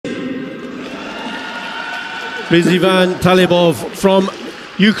Ryzvan Talibov from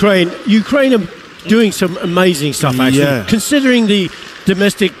Ukraine. Ukraine are doing some amazing stuff, actually. Considering the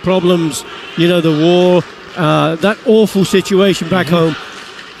domestic problems, you know, the war, that awful situation back home.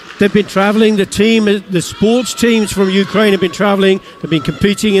 They've been traveling, the sports teams from Ukraine have been traveling. They've been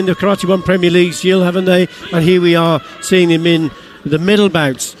competing in the Karate One Premier League, Gilles, haven't they? And here we are seeing them in the middle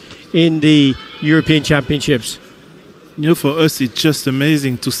bouts in the European Championships. You know, for us, it's just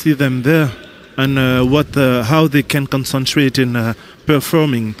amazing to see them there and how they can concentrate in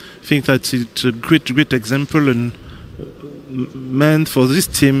performing. I think that it's a great example. And man, for this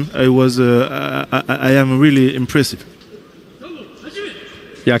team, I am really impressive.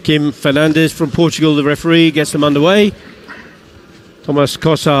 Joaquim Fernandez from Portugal, the referee, gets them underway. Tomas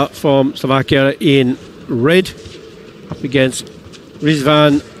KOSA from Slovakia in red, up against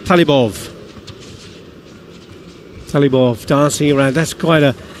Ryzvan Talibov. Talibov dancing around. That's quite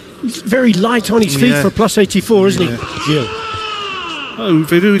a... He's very light on his feet for plus 84, isn't he, Gilles? Oh,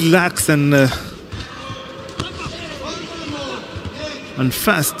 very relaxed and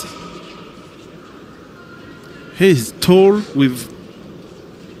fast. He's tall with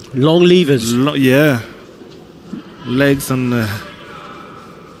long levers. Legs and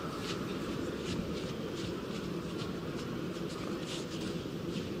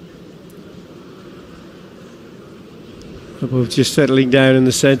Talibov just settling down in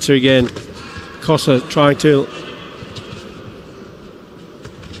the centre again. KOSA trying to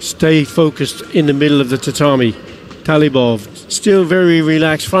stay focused in the middle of the tatami. Talibov still very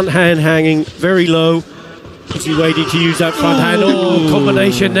relaxed, front hand hanging very low. Is he waiting to use that front hand? Oh,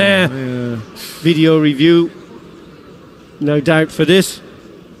 combination there. Yeah. Video review. No doubt for this.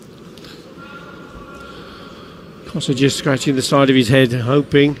 KOSA just scratching the side of his head,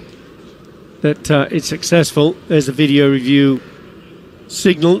 hoping that it's successful. There's a video review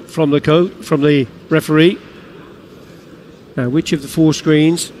signal from the referee. Now, which of the four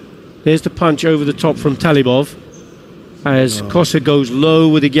screens? There's the punch over the top from Talibov as KOSA goes low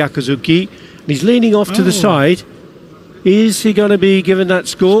with the Gyakuzuki. He's leaning off to the side. Is he going to be given that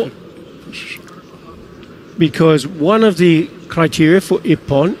score? Because one of the criteria for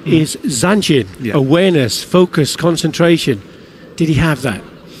Ippon is zanchin, awareness, focus, concentration. Did he have that?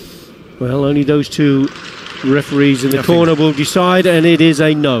 Well, only those two referees in the corner will decide, and it is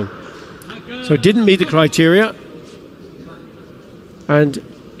a no. So didn't meet the criteria. And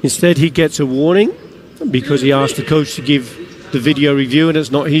instead he gets a warning because he asked the coach to give the video review, and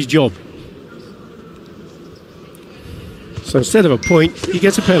it's not his job. So instead of a point, he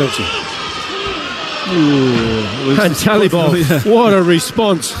gets a penalty. And Talibov, what a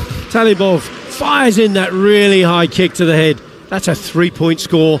response. Talibov fires in that really high kick to the head. That's a 3-point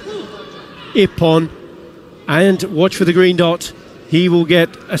score. Ippon, and watch for the green dot. He will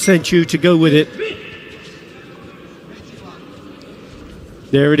get a senchu to go with it.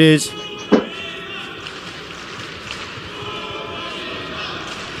 There it is.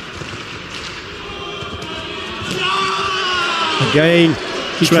 Again,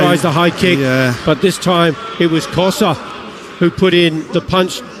 he tries the high kick, but this time it was KOSA who put in the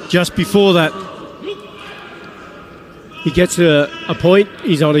punch just before that. He gets a point.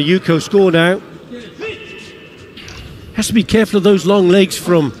 He's on a Yuko score now. Has to be careful of those long legs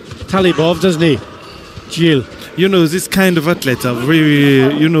from Talibov, doesn't he, Gilles? You know, this kind of athlete are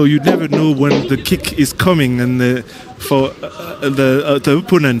very, you know, you never know when the kick is coming, and for the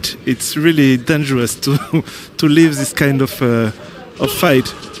opponent, it's really dangerous to leave this kind of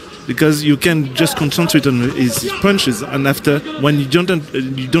fight, because you can just concentrate on his punches, and after, when you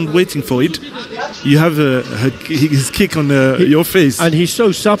don't waiting for it, you have his kick on your face. And he's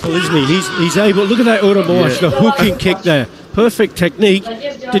so supple, isn't he? He's able. Look at that Uramoash, the hooking kick there. Perfect technique.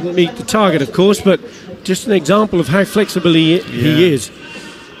 Didn't meet the target, of course, but just an example of how flexible he is,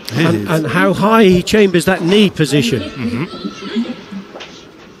 and how high he chambers that knee position.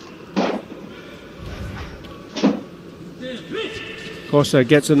 KOSA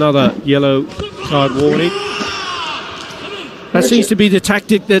gets another yellow card warning. That seems to be the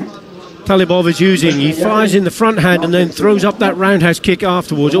tactic that Talibov is using. He fires in the front hand and then throws up that roundhouse kick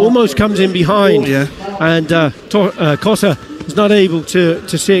afterwards. It almost comes in behind, and KOSA is not able to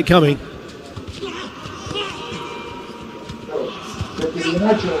see it coming.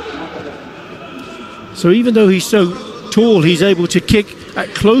 So even though he's so tall, he's able to kick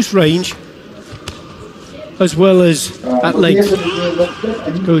at close range as well as at length.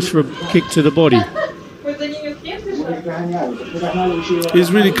 Goes for a kick to the body.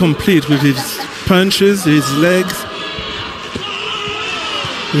 He's really complete with his punches, his legs.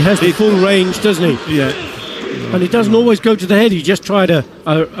 He has the full range, doesn't he? Yeah. And he doesn't always go to the head. He just tried a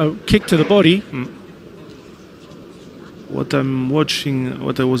kick to the body. what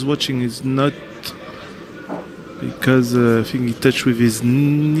I was watching is not, because I think he touched with his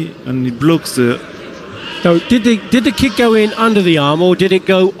knee and he blocks the. So did the kick go in under the arm or did it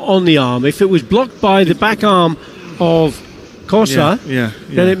go on the arm? If it was blocked by the back arm of KOSA,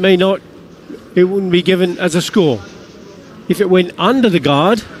 then it may not. It wouldn't be given as a score. If it went under the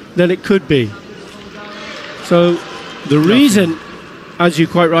guard, then it could be. So the reason, as you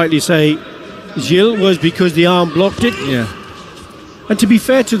quite rightly say, Gilles, was because the arm blocked it. Yeah. And to be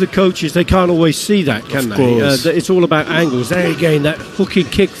fair to the coaches, they can't always see that, can they? It's all about angles. There again, that hooking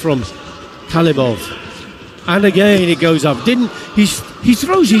kick from Talibov. And again, it goes up. He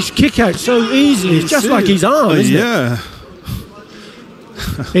throws his kick out so easily. It's just like his arm, isn't it?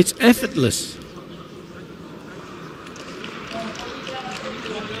 It's effortless.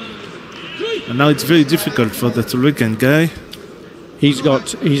 And now it's very difficult for the Tulucan guy. He's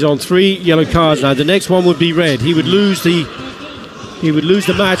on 3 yellow cards now. The next one would be red. He would lose the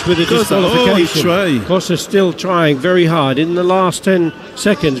match with a disqualification. KOSA still trying very hard. In the last 10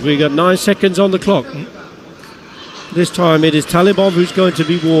 seconds, we got 9 seconds on the clock. This time it is Talibov who's going to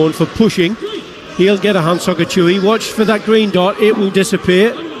be warned for pushing. He'll get a Hansokachui. Watch for that green dot. It will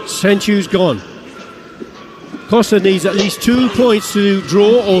disappear. Senchu's gone. KOSA needs at least 2 points to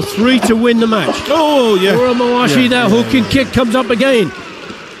draw or 3 to win the match. Oh, yeah. Uramoashi, that hook and kick comes up again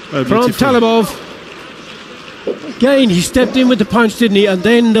from Talibov. Again, he stepped in with the punch, didn't he? And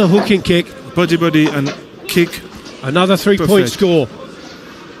then the hook and kick. Body and kick. Another 3-point score.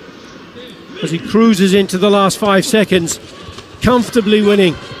 As he cruises into the last 5 seconds, comfortably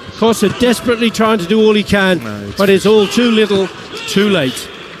winning. KOSA desperately trying to do all he can, but it's all too little, too late.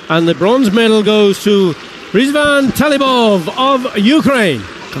 And the bronze medal goes to Ryzvan Talibov of Ukraine.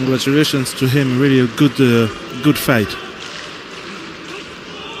 Congratulations to him, really a good fight.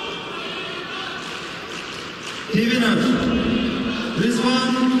 The winner,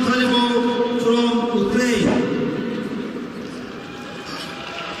 Ryzvan Talibov from Ukraine.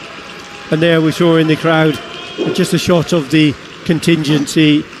 And there we saw in the crowd just a shot of the contingents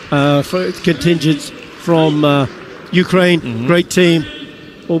from Ukraine. Great team,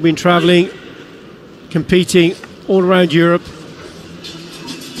 all been travelling, competing all around Europe.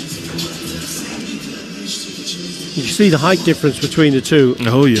 You see the height difference between the two.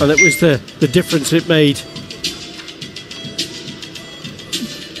 Oh, yeah. And it was the difference it made.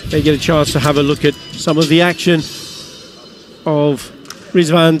 They get a chance to have a look at some of the action of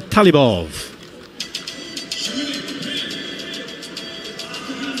Ryzvan Talibov.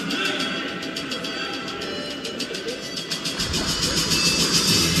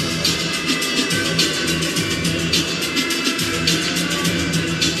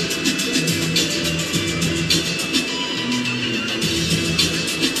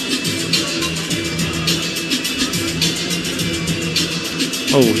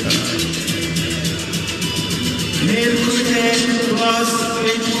 Oh, yeah. Male KUMITE was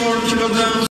 84 kilograms.